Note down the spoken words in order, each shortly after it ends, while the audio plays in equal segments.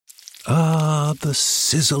Ah, the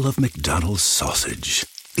sizzle of McDonald's sausage.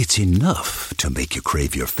 It's enough to make you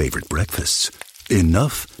crave your favorite breakfasts.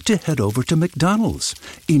 Enough to head over to McDonald's.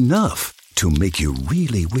 Enough to make you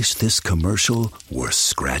really wish this commercial were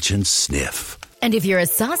scratch and sniff. And if you're a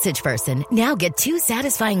sausage person, now get 2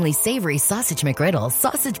 satisfyingly savory sausage McGriddles,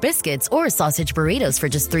 sausage biscuits, or sausage burritos for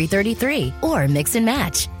just $3.33. Or mix and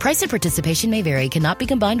match. Price and participation may vary. Cannot be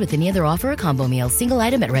combined with any other offer or combo meal. Single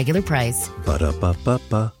item at regular price.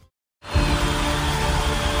 Ba-da-ba-ba-ba.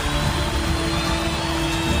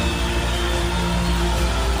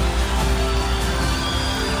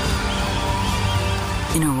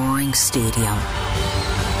 In a roaring stadium,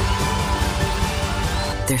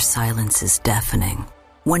 their silence is deafening.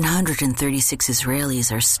 136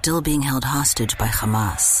 Israelis are still being held hostage by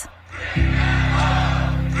Hamas.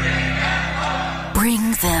 Bring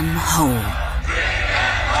them home.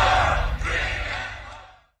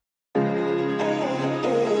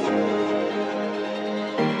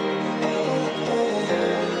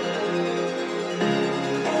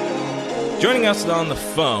 Joining us on the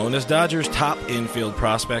phone is Dodgers' top infield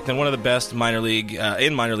prospect and one of the best in minor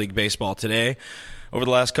league baseball today. Over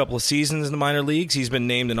the last couple of seasons in the minor leagues, he's been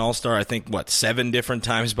named an All-Star, I think, 7 different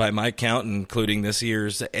times by my count, including this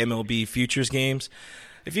year's MLB Futures Games.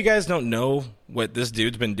 If you guys don't know what this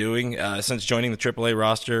dude's been doing since joining the AAA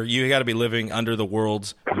roster, you got to be living under the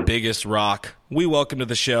world's biggest rock. We welcome to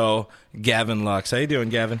the show Gavin Lux. How you doing,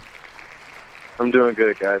 Gavin? I'm doing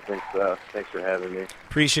good, guys. Thanks for having me.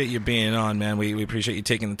 Appreciate you being on, man. We appreciate you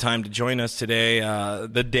taking the time to join us today,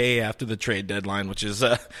 the day after the trade deadline, which is,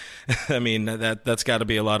 I mean, that's got to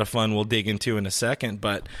be a lot of fun. We'll dig into in a second.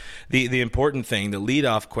 But the important thing, the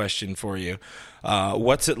leadoff question for you,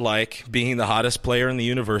 what's it like being the hottest player in the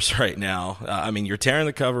universe right now? I mean, you're tearing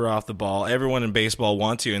the cover off the ball. Everyone in baseball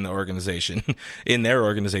wants you in the organization, in their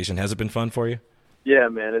organization. Has it been fun for you? Yeah,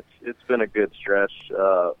 man, it's been a good stretch.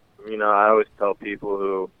 I always tell people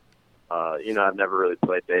who, I've never really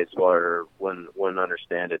played baseball or wouldn't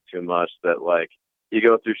understand it too much that, like, you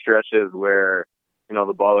go through stretches where,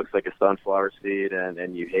 the ball looks like a sunflower seed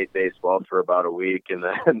and you hate baseball for about a week. And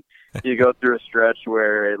then you go through a stretch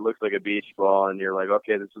where it looks like a beach ball and you're like,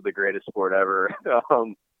 okay, this is the greatest sport ever.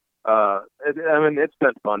 It's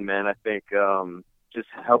been fun, man. I think just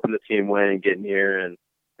helping the team win and getting here and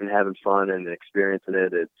having fun and experiencing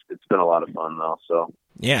it, it's been a lot of fun, though. So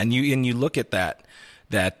yeah, and you look at that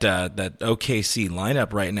OKC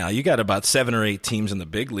lineup right now. You got about 7 or 8 teams in the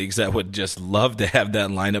big leagues that would just love to have that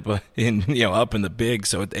lineup up in the big.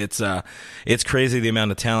 So it's crazy the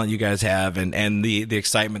amount of talent you guys have and the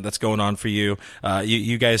excitement that's going on for you.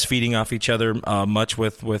 You guys feeding off each other much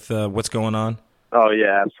with what's going on? Oh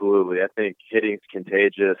yeah, absolutely. I think hitting's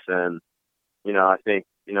contagious, and I think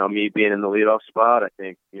me being in the leadoff spot, I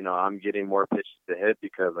think I'm getting more pitches to hit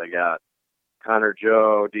because I got Connor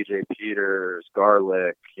Joe, DJ Peters,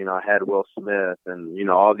 Garlick, I had Will Smith and,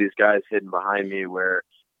 all these guys hidden behind me where,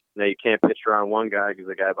 you can't pitch around one guy because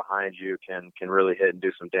the guy behind you can really hit and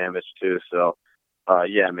do some damage too. So,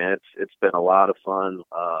 yeah, man, it's been a lot of fun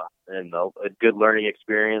and a good learning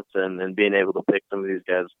experience and being able to pick some of these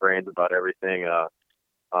guys' brains about everything.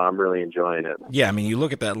 I'm really enjoying it. Yeah, I mean, you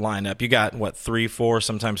look at that lineup. You got 3, 4,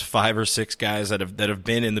 sometimes 5 or 6 guys that have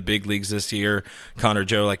been in the big leagues this year. Connor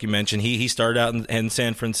Joe, like you mentioned, he started out in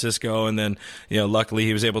San Francisco, and then luckily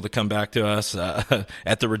he was able to come back to us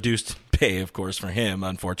at the reduced pay, of course, for him,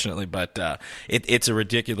 unfortunately. But it's a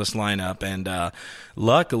ridiculous lineup, and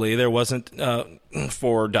luckily there wasn't,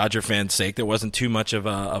 for Dodger fans' sake, there wasn't too much of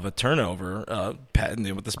a turnover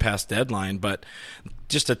with this past deadline. But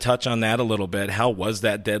just to touch on that a little bit, how was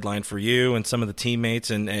that deadline for you and some of the teammates?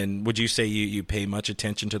 And would you say you pay much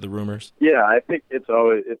attention to the rumors? Yeah, I think it's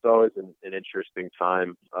always an interesting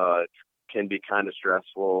time. It can be kind of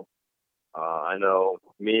stressful. I know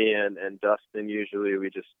me and Dustin, usually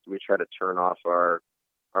we try to turn off our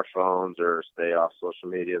phones or stay off social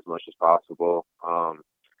media as much as possible.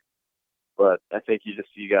 But I think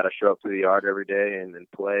you got to show up to the yard every day and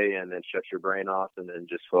play and then shut your brain off and then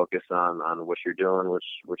just focus on what you're doing,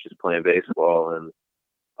 which is playing baseball. And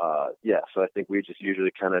so I think we just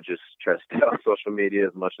usually kind of just try to stay off social media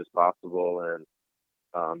as much as possible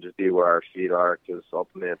and just be where our feet are, because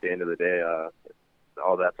ultimately at the end of the day,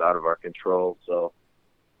 all that's out of our control. So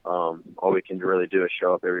all we can really do is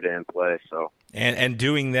show up every day and play. So and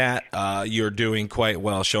doing that, you're doing quite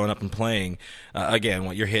well, showing up and playing. Again,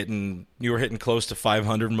 you were hitting close to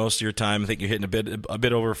 500 most of your time. I think you're hitting a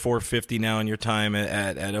bit over 450 now in your time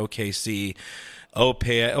at OKC.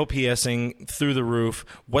 OPSing through the roof.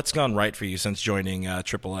 What's gone right for you since joining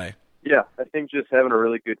AAA? Yeah, I think just having a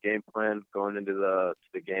really good game plan going into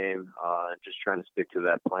the game, and just trying to stick to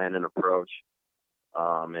that plan and approach,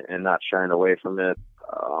 and not shying away from it.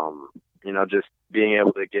 Just being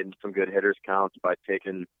able to get in some good hitters counts by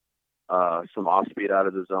taking some off speed out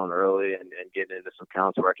of the zone early, and getting into some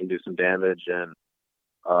counts where I can do some damage, and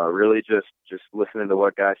really just listening to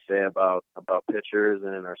what guys say about pitchers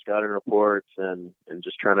and our scouting reports, and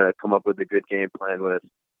just trying to come up with a good game plan with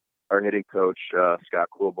our hitting coach, Scott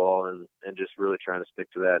Coolball, and just really trying to stick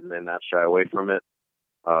to that and then not shy away from it.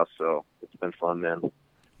 So it's been fun, man.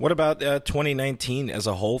 What about 2019 as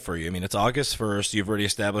a whole for you? I mean, it's August 1st. You've already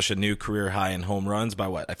established a new career high in home runs by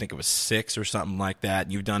what? I think it was 6 or something like that.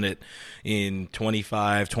 You've done it in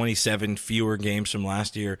 25, 27 fewer games from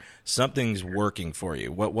last year. Something's working for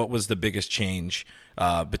you. What was the biggest change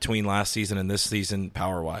between last season and this season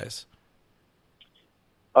power-wise?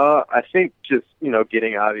 I think just,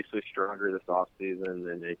 getting obviously stronger this off season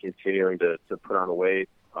and continuing to put on weight.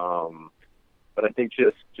 But I think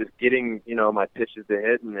just getting, my pitches to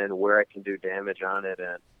hit and then where I can do damage on it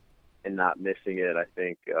and not missing it. I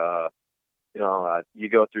think, you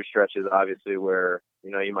go through stretches obviously where,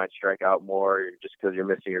 you might strike out more just because you're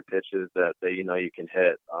missing your pitches that you can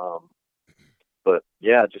hit. But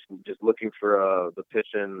yeah, just looking for the pitch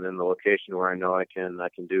and the location where I know I can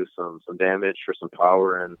do some damage for some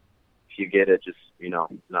power, and if you get it, just you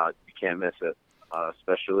can't miss it.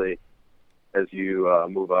 Especially as you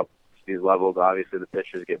move up these levels, obviously the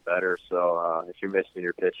pitchers get better. So if you're missing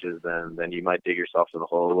your pitches, then you might dig yourself in the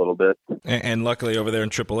hole a little bit. And luckily over there in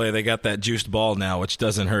AAA, they got that juiced ball now, which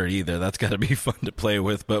doesn't hurt either. That's got to be fun to play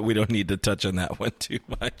with, but we don't need to touch on that one too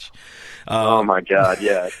much. Oh my God,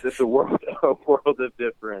 yeah, it's a world of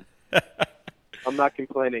difference. I'm not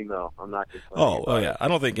complaining though. I'm not complaining. Oh yeah. I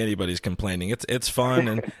don't think anybody's complaining. It's fun,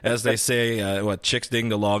 and as they say, chicks dig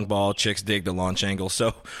the long ball, chicks dig the launch angle.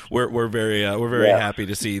 So we're very happy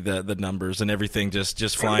to see the numbers and everything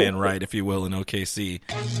just flying right, if you will, in OKC.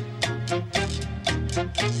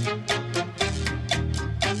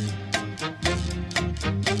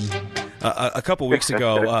 A couple weeks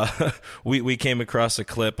ago, we came across a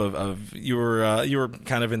clip of you were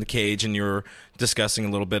kind of in the cage, and you were discussing a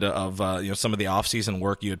little bit of some of the off-season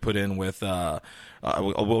work you had put in with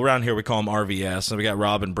around here we call them RVS, and we got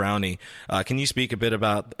Rob and Brownie. Can you speak a bit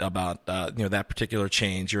about that particular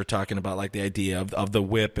change? You were talking about like the idea of the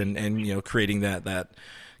whip and creating that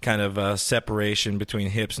kind of separation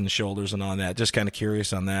between hips and shoulders and on that. Just kind of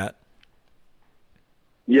curious on that.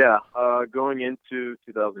 Yeah, going into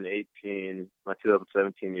 2018, my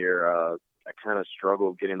 2017 year, I kind of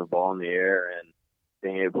struggled getting the ball in the air and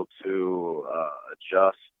being able to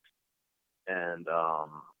adjust and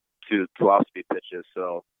to off-speed pitches.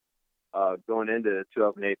 So going into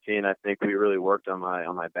 2018, I think we really worked on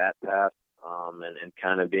my bat path and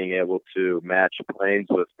kind of being able to match planes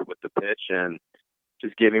with the pitch, and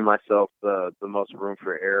just giving myself the most room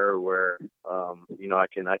for error where,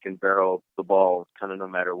 I can barrel the ball kind of no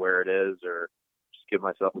matter where it is, or just give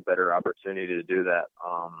myself a better opportunity to do that.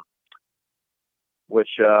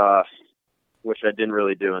 Which I didn't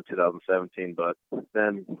really do in 2017, but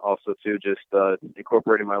then also too, just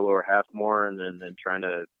incorporating my lower half more and then trying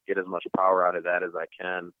to get as much power out of that as I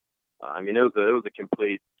can. It was a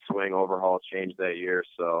complete swing overhaul change that year.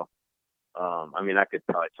 So, I could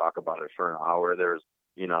probably talk about it for an hour. There's,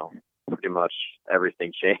 pretty much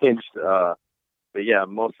everything changed. But yeah,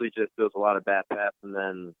 mostly just there was a lot of bat pass, and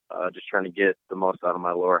then just trying to get the most out of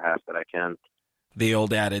my lower half that I can. The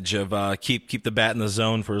old adage of keep the bat in the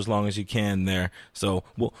zone for as long as you can there. So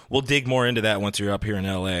we'll dig more into that once you're up here in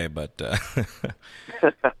LA. But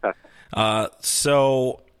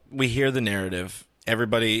so we hear the narrative.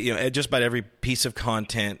 Everybody, just about every piece of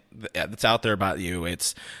content that's out there about you,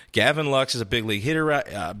 it's Gavin Lux is a big league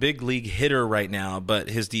hitter right now, but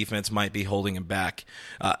his defense might be holding him back.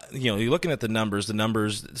 You're looking at the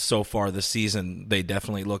numbers so far this season, they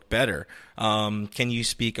definitely look better. Can you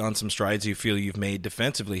speak on some strides you feel you've made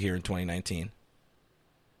defensively here in 2019?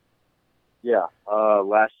 Yeah,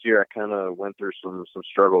 last year I kind of went through some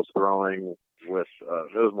struggles throwing with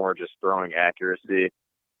it was more just throwing accuracy.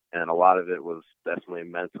 And a lot of it was definitely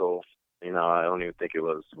mental. I don't even think it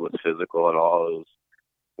was physical at all. It was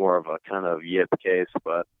more of a kind of yip case.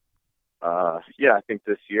 But I think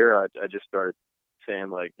this year I just started saying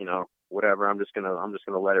like, whatever. I'm just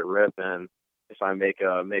gonna let it rip. And if I make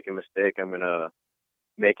a mistake, I'm gonna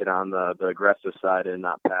make it on the aggressive side and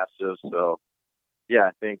not passive. So yeah,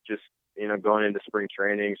 I think just going into spring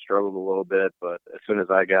training, struggled a little bit. But as soon as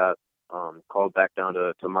I got called back down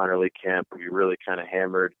to minor league camp, we really kind of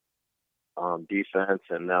hammered defense,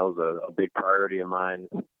 and that was a big priority of mine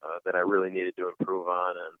that I really needed to improve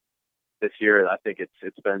on. And this year, I think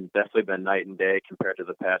it's been definitely been night and day compared to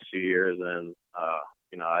the past few years, and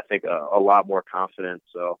I think a lot more confident.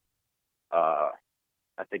 So I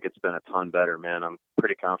think it's been a ton better, man. I'm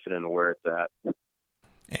pretty confident in where it's at.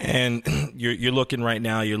 And you're looking right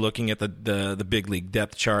now. You're looking at the big league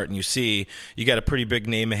depth chart, and you see you got a pretty big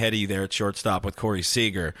name ahead of you there at shortstop with Corey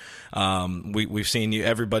Seager. We've seen you.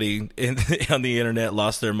 Everybody on the internet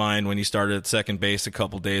lost their mind when you started at second base a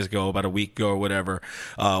couple days ago, about a week ago or whatever.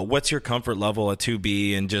 What's your comfort level at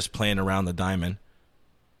 2B and just playing around the diamond?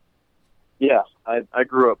 Yeah, I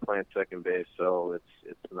grew up playing second base, so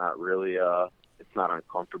it's not really it's not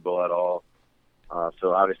uncomfortable at all.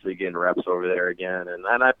 So obviously getting reps over there again, and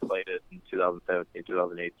I played it in 2017,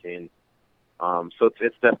 2018. So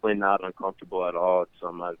it's definitely not uncomfortable at all. It's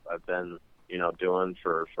something I've been doing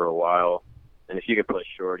for a while. And if you can play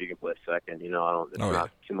short, you can play second. It's not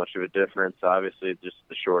too much of a difference. Obviously, just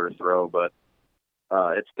the shorter throw, but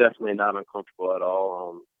it's definitely not uncomfortable at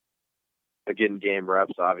all. But getting game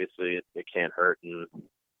reps, obviously, it can't hurt, and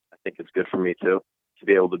I think it's good for me too to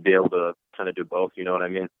be able to kind of do both. You know what I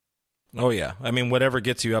mean? Oh, yeah. I mean, whatever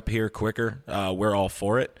gets you up here quicker, we're all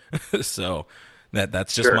for it. So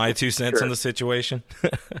that's just my 2 cents on the situation. All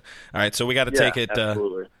right, so we got to take it.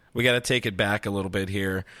 We got to take it back a little bit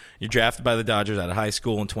here. You're drafted by the Dodgers out of high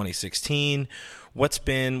school in 2016. What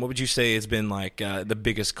would you say has been like the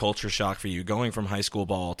biggest culture shock for you going from high school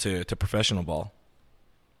ball to professional ball?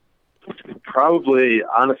 Probably,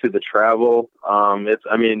 honestly, the travel.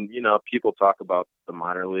 People talk about the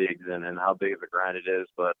minor leagues and how big of a grind it is,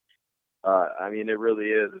 but it really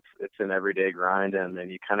is. It's an everyday grind, and then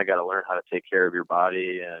you kind of got to learn how to take care of your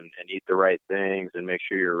body and eat the right things and make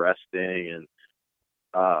sure you're resting. And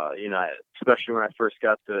especially when I first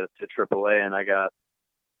got to AAA, and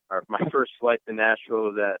my first flight to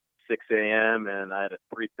Nashville was at 6 a.m. and I had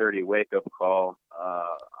a 3:30 wake up call.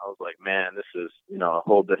 I was like, man, this is a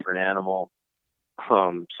whole different animal.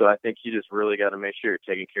 So I think you just really got to make sure you're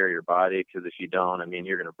taking care of your body, because if you don't,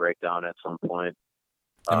 you're going to break down at some point.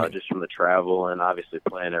 Just from the travel and obviously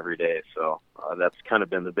playing every day. So that's kind of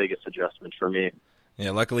been the biggest adjustment for me.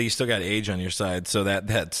 Yeah, luckily you still got age on your side, so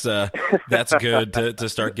that's good to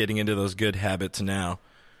start getting into those good habits now.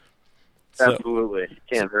 Absolutely.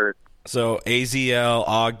 Can't hurt. So AZL,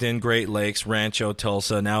 Ogden, Great Lakes, Rancho,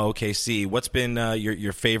 Tulsa, now OKC. What's been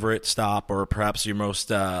your favorite stop, or perhaps your most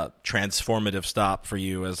transformative stop for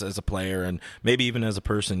you as a player, and maybe even as a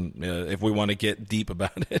person, if we want to get deep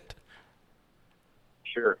about it?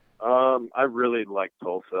 Sure. I really like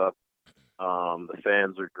Tulsa. The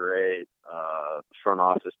fans are great. The front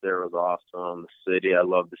office there was awesome. The city, I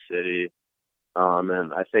love the city.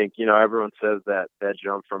 And I think, everyone says that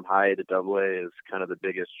jump from high to AA is kind of the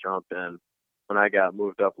biggest jump. And when I got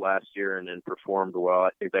moved up last year and performed well, I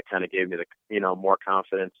think that kind of gave me the, more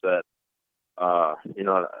confidence that, I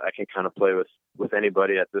can kind of play with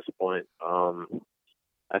anybody at this point.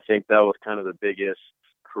 I think that was kind of the biggest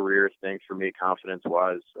career thing for me, confidence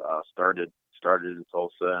wise. Started in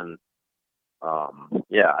Tulsa, and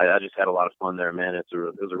I just had a lot of fun there, man. It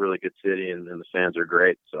was a really good city, and the fans are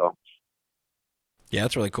great. So yeah,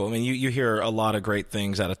 that's really cool. I mean, you hear a lot of great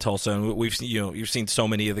things out of Tulsa, and you've seen so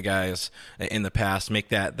many of the guys in the past make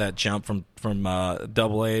that jump from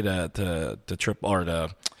AA to triple, or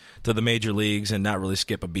to the major leagues, and not really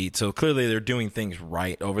skip a beat. So clearly they're doing things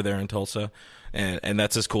right over there in Tulsa. And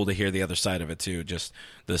that's just cool to hear the other side of it too, just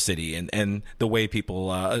the city and the way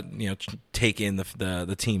people take in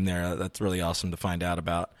the team there. That's really awesome to find out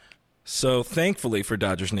about. So thankfully for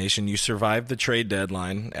Dodgers Nation, you survived the trade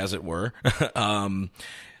deadline, as it were.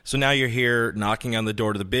 So now you're here knocking on the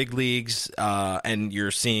door to the big leagues, and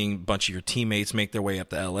you're seeing a bunch of your teammates make their way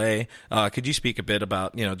up to L.A. Could you speak a bit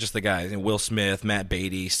about just the guys, Will Smith, Matt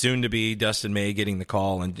Beatty, soon to be Dustin May getting the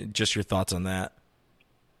call, and just your thoughts on that?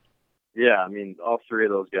 Yeah, all three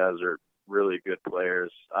of those guys are really good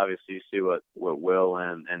players. Obviously, you see what Will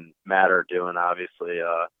and Matt are doing. Obviously,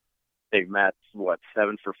 I think Matt's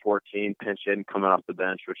 7 for 14 pinch hitting coming off the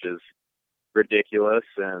bench, which is ridiculous.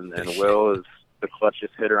 And Will is the clutchest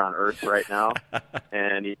hitter on earth right now,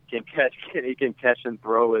 and he can catch and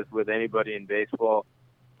throw with anybody in baseball.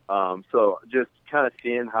 So just kind of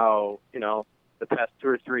seeing how the past 2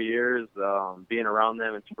 or 3 years, being around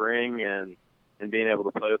them in spring and being able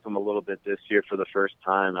to play with them a little bit this year for the first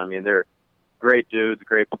time. They're great dudes,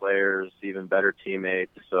 great players, even better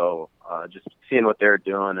teammates. So just seeing what they're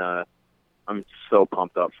doing, I'm so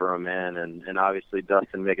pumped up for them, man. And obviously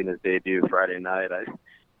Dustin making his debut Friday night.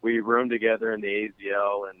 We roomed together in the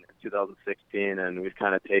AZL in 2016, and we've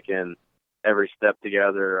kind of taken every step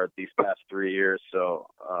together these past 3 years. So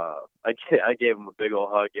I gave him a big old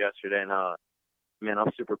hug yesterday, and man,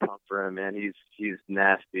 I'm super pumped for him, man. He's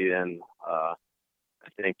nasty, and I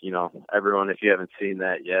think, everyone, if you haven't seen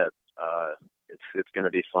that yet, it's going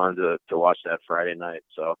to be fun to watch that Friday night.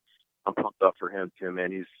 So I'm pumped up for him too,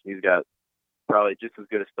 man. He's got probably just as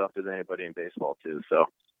good a stuff as anybody in baseball too. So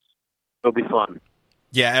it'll be fun.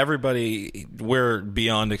 Yeah, everybody, we're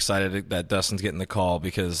beyond excited that Dustin's getting the call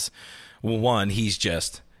because, one, he's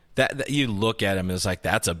just that you look at him as like,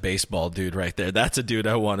 that's a baseball dude right there. That's a dude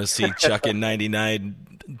I want to see chucking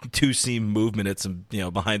 99 two-seam movement at some,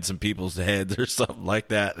 behind some people's heads or something like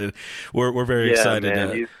that. And we're very excited.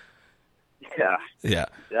 Man, yeah.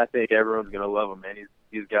 I think everyone's gonna love him, man.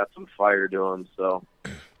 He's got some fire to him.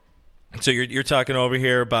 So you're talking over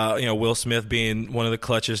here about Will Smith being one of the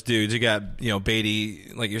clutchest dudes. You got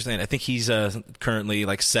Beatty, like you're saying. I think he's currently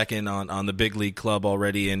like second on the big league club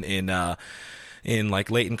already in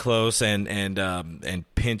like late and close and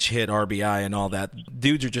pinch hit RBI and all that.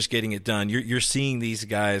 Dudes are just getting it done. You're seeing these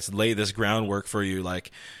guys lay this groundwork for you.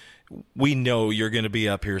 Like, we know you're going to be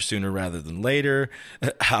up here sooner rather than later.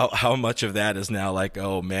 How much of that is now like,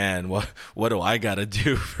 oh man, what do I got to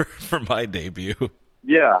do for my debut?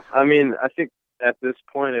 Yeah, I mean, I think at this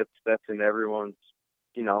point that's in everyone's,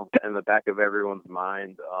 in the back of everyone's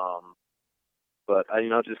mind. But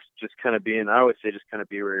just kind of I always say just kind of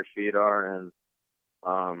be where your feet are, and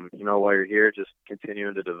while you're here, just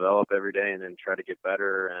continuing to develop every day, and then try to get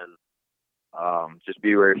better, and just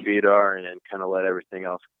be where your feet are, and then kind of let everything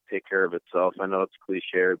else take care of itself. I know it's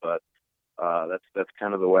cliche, but that's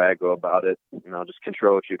kind of the way I go about it. Just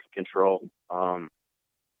control what you can control, and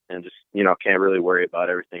just can't really worry about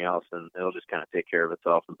everything else, and it'll just kind of take care of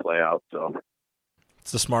itself and play out. So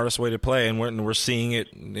it's the smartest way to play, and we're seeing it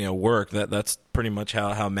work. That's pretty much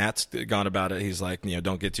how Matt's gone about it. He's like,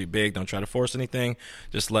 don't get too big, don't try to force anything,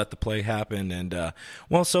 just let the play happen. And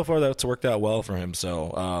so far that's worked out well for him.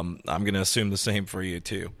 So I'm going to assume the same for you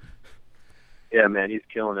too. Yeah, man, he's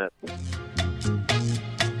killing it.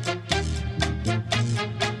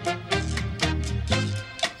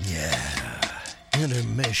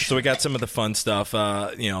 Intermission. So we got some of the fun stuff.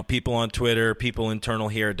 People on Twitter, people internal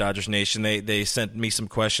here at Dodgers Nation, they sent us some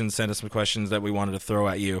questions that we wanted to throw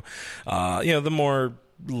at you. The more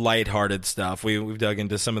lighthearted stuff. We've dug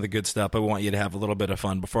into some of the good stuff, but we want you to have a little bit of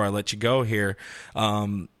fun before I let you go here.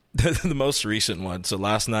 The most recent one. So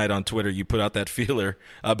last night on Twitter, you put out that feeler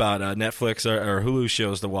about Netflix or Hulu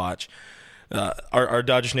shows to watch. Our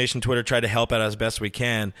Dodgers Nation Twitter tried to help out as best we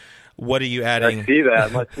can. What are you adding? I see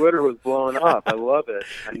that. My Twitter was blowing up. I love it.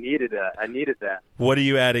 I needed that. What are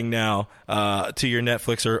you adding now to your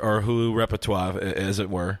Netflix or Hulu repertoire, as it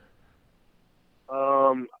were?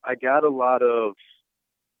 I got a lot of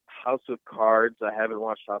House of Cards. I haven't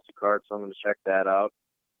watched House of Cards, so I'm going to check that out.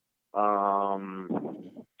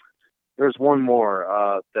 There's one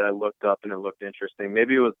more that I looked up and it looked interesting.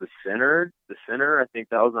 Maybe it was The Sinner. The Sinner, I think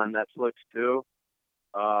that was on Netflix too.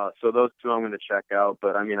 So those two I'm going to check out.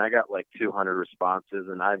 But I mean, I got like 200 responses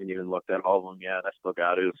and I haven't even looked at all of them yet. I still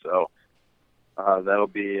got to. So that'll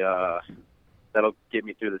get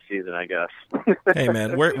me through the season, I guess. Hey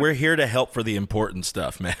man, we're here to help for the important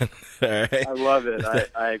stuff, man. All right? I love it.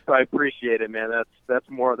 I appreciate it, man. That's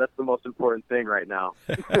the most important thing right now.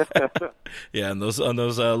 Yeah, and on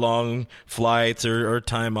those long flights or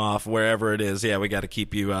time off, wherever it is, yeah, we got to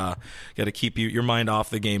keep you your mind off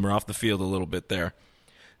the game or off the field a little bit there.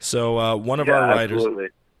 So one of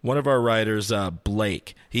our writers,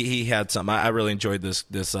 Blake, he had something. I really enjoyed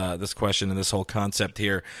this question and this whole concept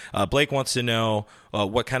here. Blake wants to know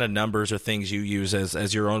what kind of numbers or things you use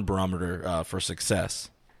as your own barometer for success.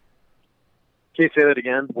 Can you say that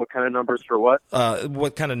again? What kind of numbers for what?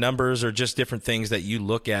 What kind of numbers or just different things that you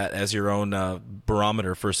look at as your own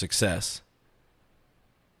barometer for success?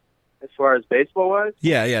 As far as baseball-wise?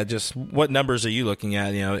 Yeah. Just what numbers are you looking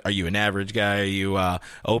at? Are you an average guy? Are you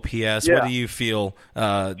OPS? Yeah. What do you feel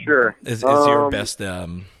sure. is your best?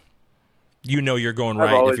 You're going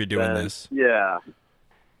right if you're doing this. Yeah.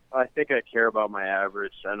 I think I care about my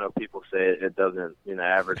average. I know people say it doesn't,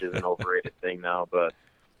 average is an overrated thing now, but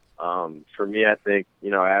for me, I think,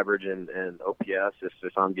 average and OPS,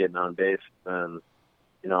 if I'm getting on base, then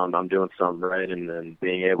I'm doing something right, and then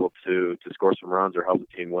being able to score some runs or help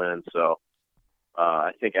the team win. So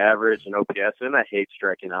I think average and OPS, and I hate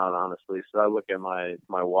striking out, honestly. So I look at my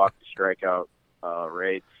walk to strikeout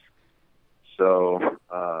rates. So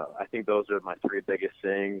I think those are my three biggest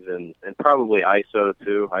things, and probably ISO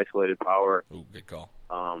too, isolated power. Ooh, good call.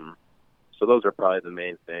 So those are probably the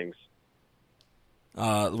main things.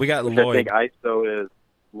 We got Which Lloyd. I think ISO is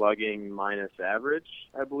slugging minus average,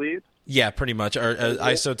 I believe. Yeah, pretty much. Our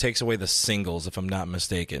ISO takes away the singles, if I'm not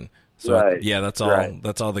mistaken. So right. yeah, that's all. Right.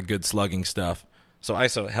 That's all the good slugging stuff. So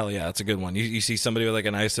ISO, hell yeah, that's a good one. You see somebody with like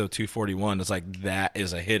an ISO 241, it's like that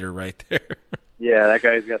is a hitter right there. Yeah, that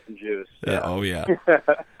guy's got some juice. Yeah. Oh yeah.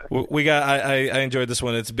 We got. I enjoyed this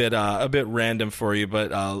one. It's a bit random for you,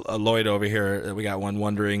 but Lloyd over here, we got one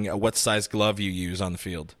wondering what size glove you use on the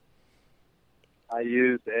field. I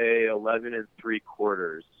use a 11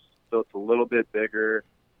 3/4, so it's a little bit bigger.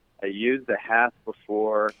 I used a half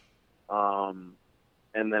before, and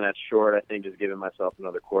then at short, I think just giving myself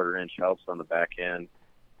another 1/4 inch helps on the back end,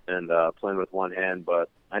 and playing with one hand. But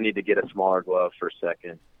I need to get a smaller glove for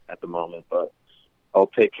second at the moment, but I'll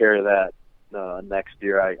take care of that next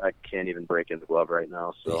year. I can't even break in the glove right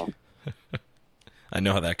now, so I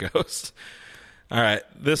know how that goes. All right,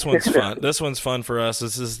 this one's fun. This one's fun for us.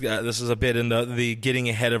 This is a bit in the getting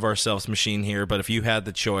ahead of ourselves machine here. But if you had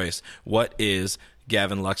the choice, what is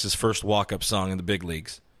Gavin Lux's first walk-up song in the big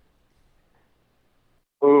leagues?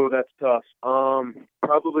 Oh, that's tough.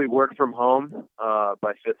 Probably "Work from Home"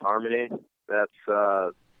 by Fifth Harmony. That's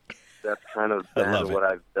kind of been what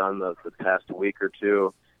I've done the past week or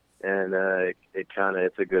two, and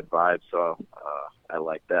it's a good vibe. So I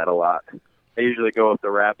like that a lot. I usually go with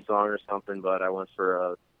the rap song or something, but I went for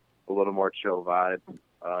a little more chill vibe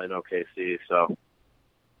in OKC. So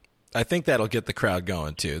I think that'll get the crowd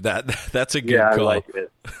going too. That's a good call. I like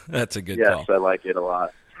it. That's a good call. Yes, I like it a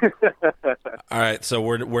lot. All right, so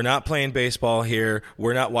we're not playing baseball here.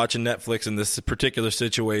 We're not watching Netflix in this particular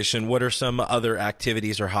situation. What are some other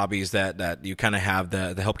activities or hobbies that you kind of have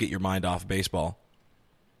that help get your mind off baseball?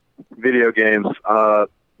 Video games,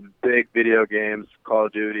 big video games, Call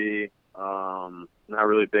of Duty. Not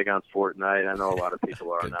really big on Fortnite. I know a lot of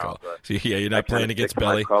people are Good now. call. But So, yeah, you're not playing against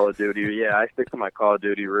Belly. Call of Duty. Yeah, I stick to my Call of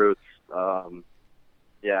Duty roots.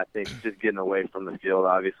 I think just getting away from the field,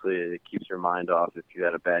 obviously, it keeps your mind off if you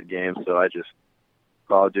had a bad game. So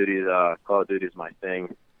Call of Duty is my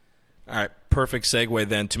thing. All right, perfect segue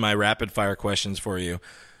then to my rapid fire questions for you.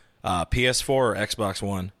 PS4 or Xbox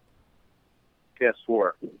One?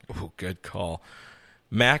 PS4. Oh, good call.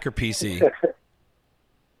 Mac or PC?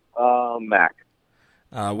 Mac.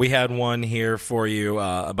 We had one here for you.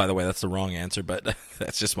 By the way, that's the wrong answer, but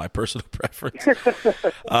that's just my personal preference.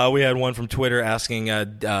 We had one from Twitter asking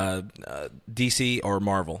DC or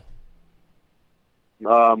Marvel.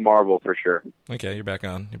 Marvel for sure. Okay, you're back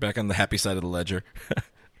on the happy side of the ledger.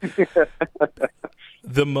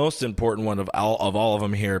 The most important one of all of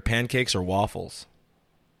them here: pancakes or waffles?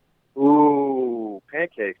 Ooh,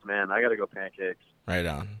 pancakes, man! I gotta go pancakes. Right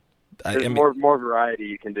on. There's more variety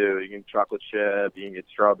you can do. You can chocolate chip, you can get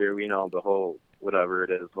strawberry, the whole whatever it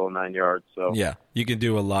is, whole 9 yards. So yeah, you can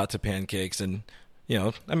do a lot to pancakes, and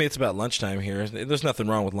it's about lunchtime here. There's nothing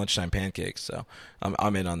wrong with lunchtime pancakes, so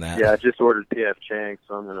I'm in on that. Yeah, I just ordered P.F. Chang's,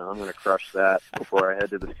 so I'm gonna crush that before I head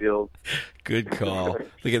to the field. Good call.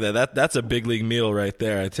 Look at that. That's a big league meal right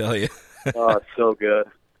there, I tell you. Oh, it's so good.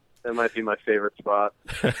 That might be my favorite spot.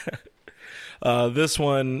 This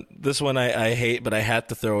one I hate, but I had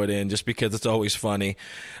to throw it in just because it's always funny.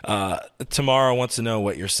 Tomorrow wants to know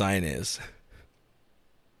what your sign is.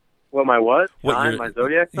 What my what? Sign? My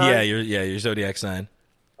zodiac sign? Yeah, your zodiac sign.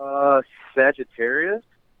 Sagittarius.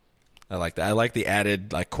 I like that. I like the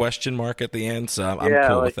added question mark at the end, so I'm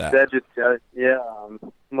cool with that. Sagittarius. Yeah,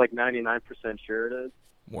 I'm like 99% sure it is.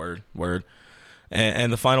 Word.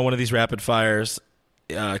 And the final one of these rapid fires: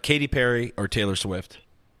 Katy Perry or Taylor Swift?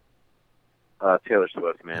 Taylor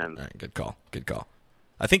Swift, man. All right, good call.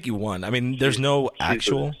 I think you won. I mean, there's no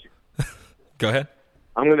actual. Go ahead.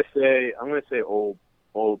 I'm gonna say old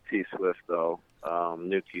T Swift though.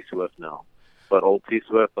 New T Swift, no. But old T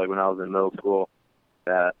Swift, like when I was in middle school,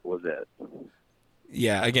 that was it.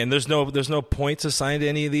 Yeah. Again, there's no points assigned to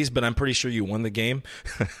any of these, but I'm pretty sure you won the game.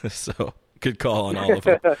 So good call on all of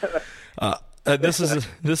them. This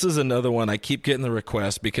is another one. I keep getting the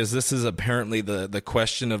request because this is apparently the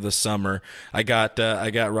question of the summer. I got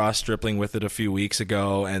Ross Stripling with it a few weeks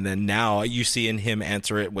ago, and then now you see him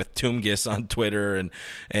answer it with Toomgis on Twitter and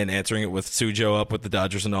answering it with Sujo up with the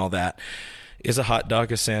Dodgers and all that. Is a hot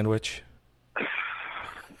dog a sandwich?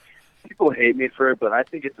 People hate me for it, but I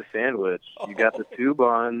think it's a sandwich. You got the two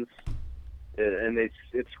buns, and it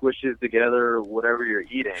squishes together whatever you're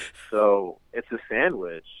eating. So it's a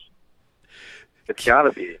sandwich. It's got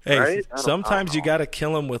to be, right? Sometimes you got to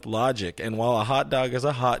kill them with logic. And while a hot dog is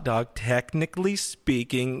a hot dog, technically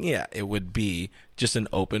speaking, yeah, it would be just an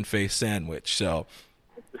open-faced sandwich. So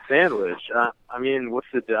it's a sandwich. I mean,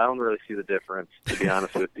 I don't really see the difference, to be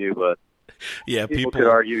honest with you. But yeah, people could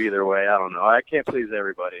argue either way. I don't know. I can't please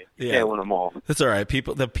everybody. You can't win them all. That's all right.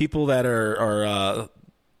 The people that are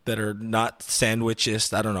that are not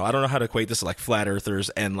sandwichist. I don't know how to equate this to like flat earthers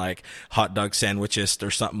and like hot dog sandwichist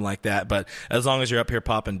or something like that. But as long as you're up here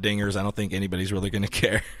popping dingers, I don't think anybody's really going to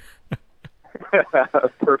care.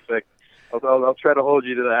 Perfect. I'll try to hold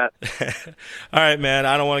you to that. All right, man.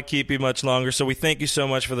 I don't want to keep you much longer. So we thank you so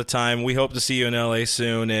much for the time. We hope to see you in LA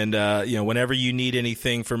soon. And, whenever you need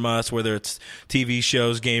anything from us, whether it's TV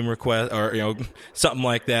shows, game requests, or, something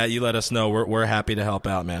like that, you let us know. We're happy to help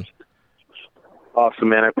out, man. Awesome,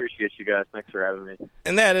 man. I appreciate you guys. Thanks for having me.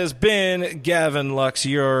 And that has been Gavin Lux,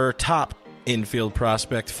 your top infield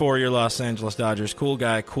prospect for your Los Angeles Dodgers. Cool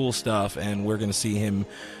guy, cool stuff. And we're going to see him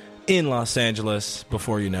in Los Angeles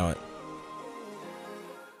before you know it.